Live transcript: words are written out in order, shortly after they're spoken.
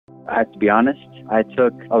I have to be honest, I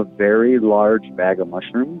took a very large bag of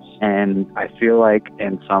mushrooms, and I feel like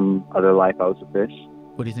in some other life I was a fish.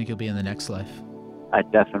 What do you think you'll be in the next life? I'd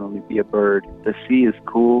definitely be a bird. The sea is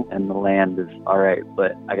cool, and the land is all right,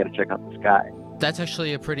 but I gotta check out the sky. That's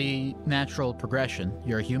actually a pretty natural progression.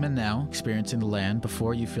 You're a human now, experiencing the land.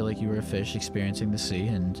 Before, you feel like you were a fish, experiencing the sea.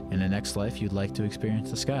 And in the next life, you'd like to experience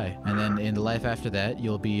the sky. And then in the life after that,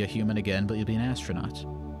 you'll be a human again, but you'll be an astronaut.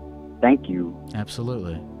 Thank you.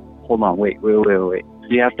 Absolutely. Hold on, wait.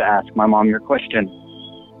 You have to ask my mom your question.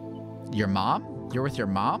 Your mom? You're with your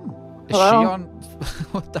mom? Is Hello? she on...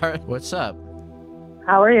 What's up?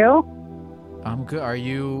 How are you? I'm good. Are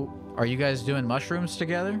you guys doing mushrooms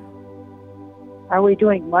together? Are we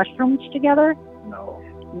doing mushrooms together? No.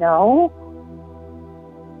 No.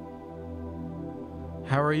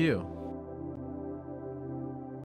 How are you?